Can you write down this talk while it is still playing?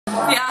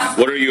Yeah.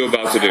 What are you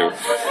about to do?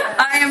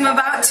 I am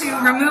about to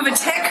remove a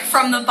tick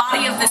from the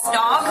body of this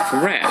dog.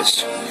 From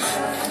Raz.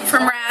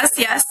 From Raz,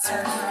 yes.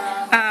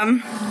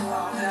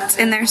 It's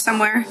in there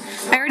somewhere.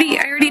 I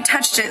already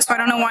touched it, so I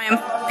don't know why I'm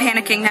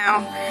panicking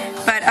now.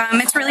 But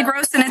it's really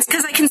gross, and it's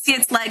because I can see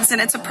its legs,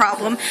 and it's a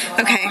problem.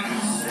 Okay.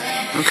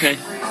 Okay.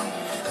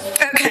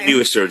 Continue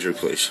with surgery,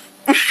 please.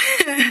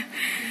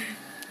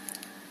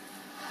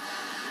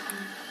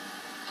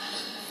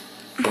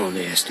 Oh,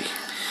 nasty.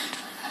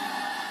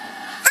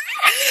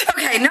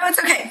 Okay, no, it's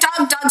okay.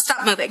 Dog,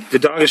 stop moving. The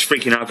dog is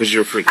freaking out because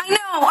you're freaking. I know.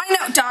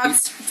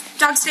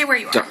 Dog, stay where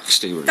you are. Dog,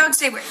 stay where you are. Dog,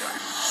 stay where you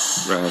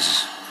are.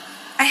 Raz.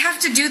 I have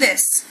to do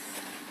this.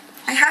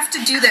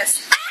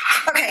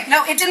 Okay,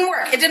 no, it didn't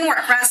work.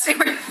 Raz, stay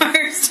where you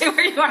are. Stay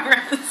where you are,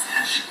 Raz.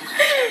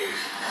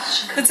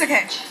 It's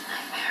okay.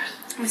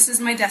 This is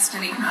my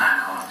destiny.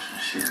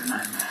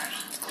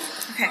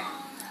 Okay.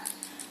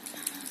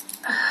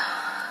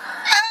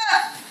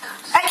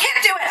 I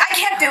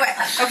can't do it.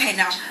 Okay,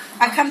 no.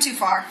 I've come too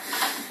far.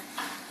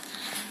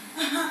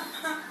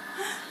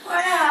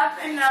 What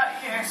happened out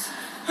here?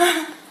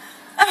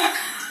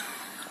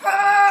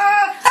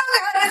 Oh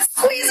God, it's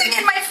squeezing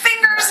in my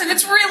fingers and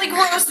it's really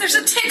gross. There's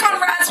a tick on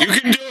Raz. You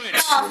can do it.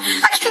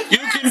 You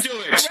can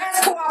do it. Raz,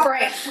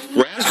 cooperate.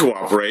 Raz,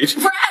 cooperate.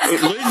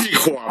 Raz, Lindsey,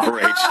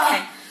 cooperate.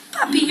 Okay.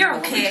 Puppy, you're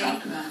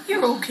okay.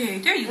 You're okay.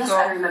 There you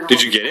go.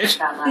 Did you get it?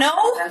 No.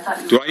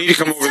 Do I need to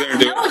come over there and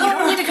do it? No, you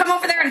don't need to come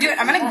over there and do it.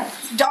 I'm gonna...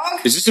 Dog.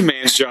 Is this a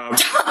man's job? I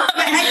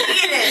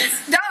think it is.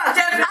 Dog. I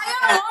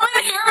am a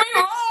woman. Hear me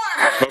roar.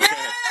 Okay.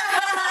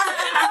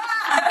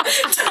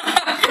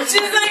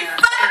 She's like,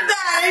 fuck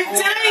that, I'm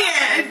doing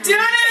it.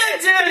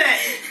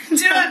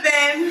 Do it,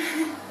 babe.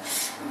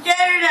 Get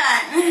her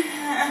done.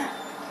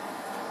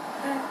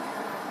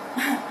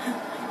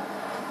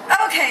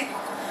 Okay.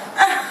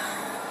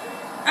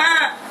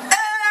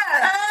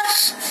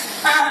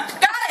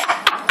 Got it.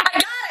 I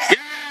got it.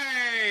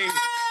 Yay!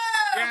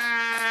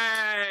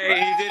 Yay!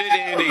 He did it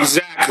in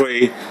exactly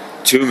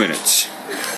 2 minutes.